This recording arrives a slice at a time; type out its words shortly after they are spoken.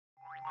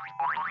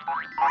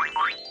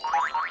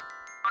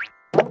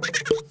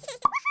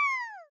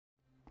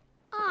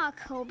Aw,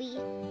 Kobe,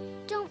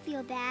 don't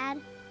feel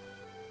bad.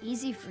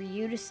 Easy for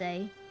you to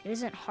say. It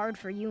isn't hard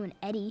for you and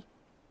Eddie.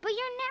 But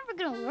you're never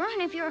gonna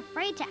learn if you're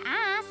afraid to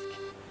ask.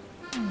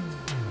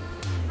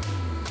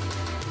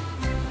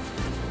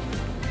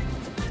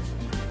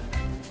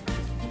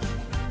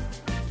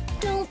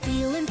 Don't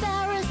feel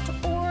embarrassed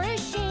or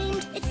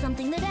ashamed. It's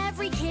something that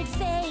every kid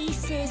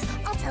faces.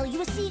 I'll tell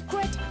you a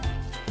secret.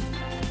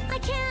 I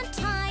can't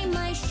tie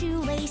my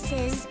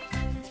shoelaces.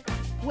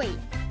 Wait,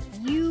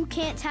 you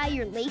can't tie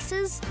your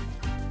laces?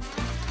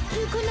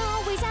 You can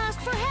always ask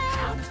for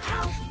help.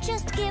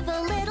 Just give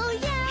a little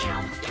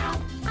yell.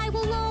 I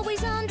will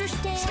always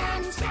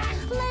understand.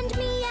 Lend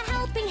me a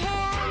helping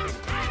hand.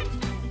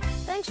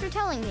 Thanks for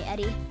telling me,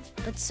 Eddie.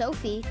 But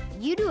Sofie,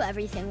 you do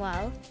everything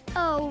well.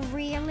 Oh,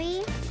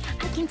 really?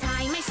 I can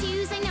tie my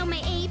shoes, I know my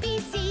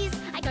ABCs.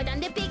 I go down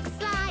the big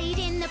slide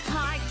in the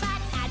park.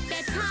 But at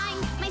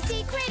bedtime, my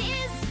secret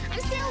is I'm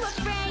still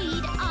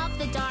afraid of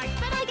the dark.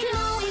 But I can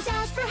always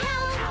ask for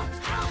help.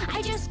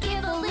 I just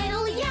give a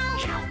little yell.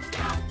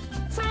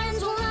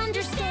 Friends will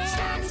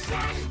understand.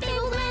 They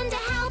will lend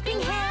a helping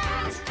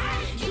hand.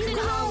 You can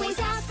always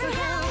ask for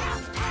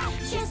help.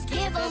 Just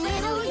give a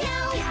little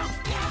yell.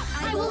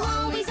 I will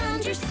always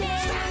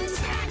understand.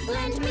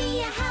 Lend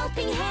me a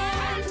helping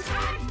hand.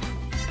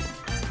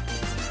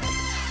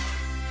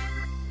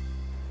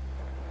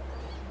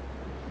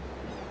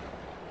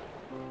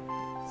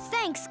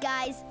 Thanks,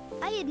 guys.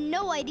 I had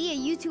no idea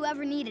you two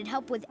ever needed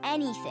help with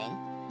anything.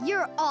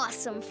 You're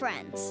awesome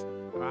friends.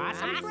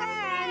 Awesome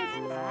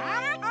friends!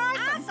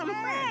 Awesome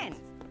friends!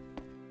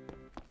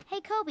 Hey,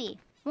 Kobe,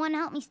 wanna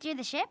help me steer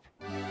the ship?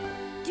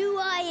 Do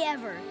I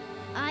ever?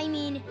 I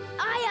mean,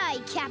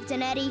 aye,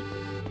 Captain Eddie.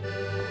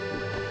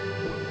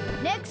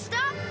 Next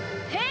stop,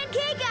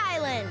 Pancake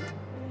Island.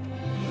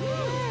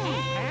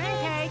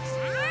 Pancakes!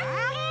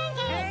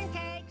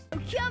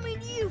 Pancakes! Coming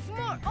to you from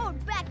our own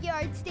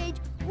backyard stage,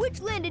 which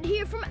landed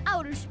here from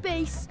outer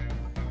space.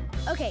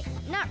 Okay,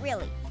 not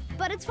really,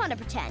 but it's fun to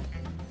pretend.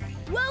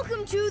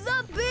 Welcome to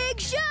the big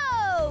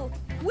show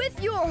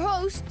with your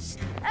hosts,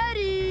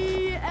 Eddie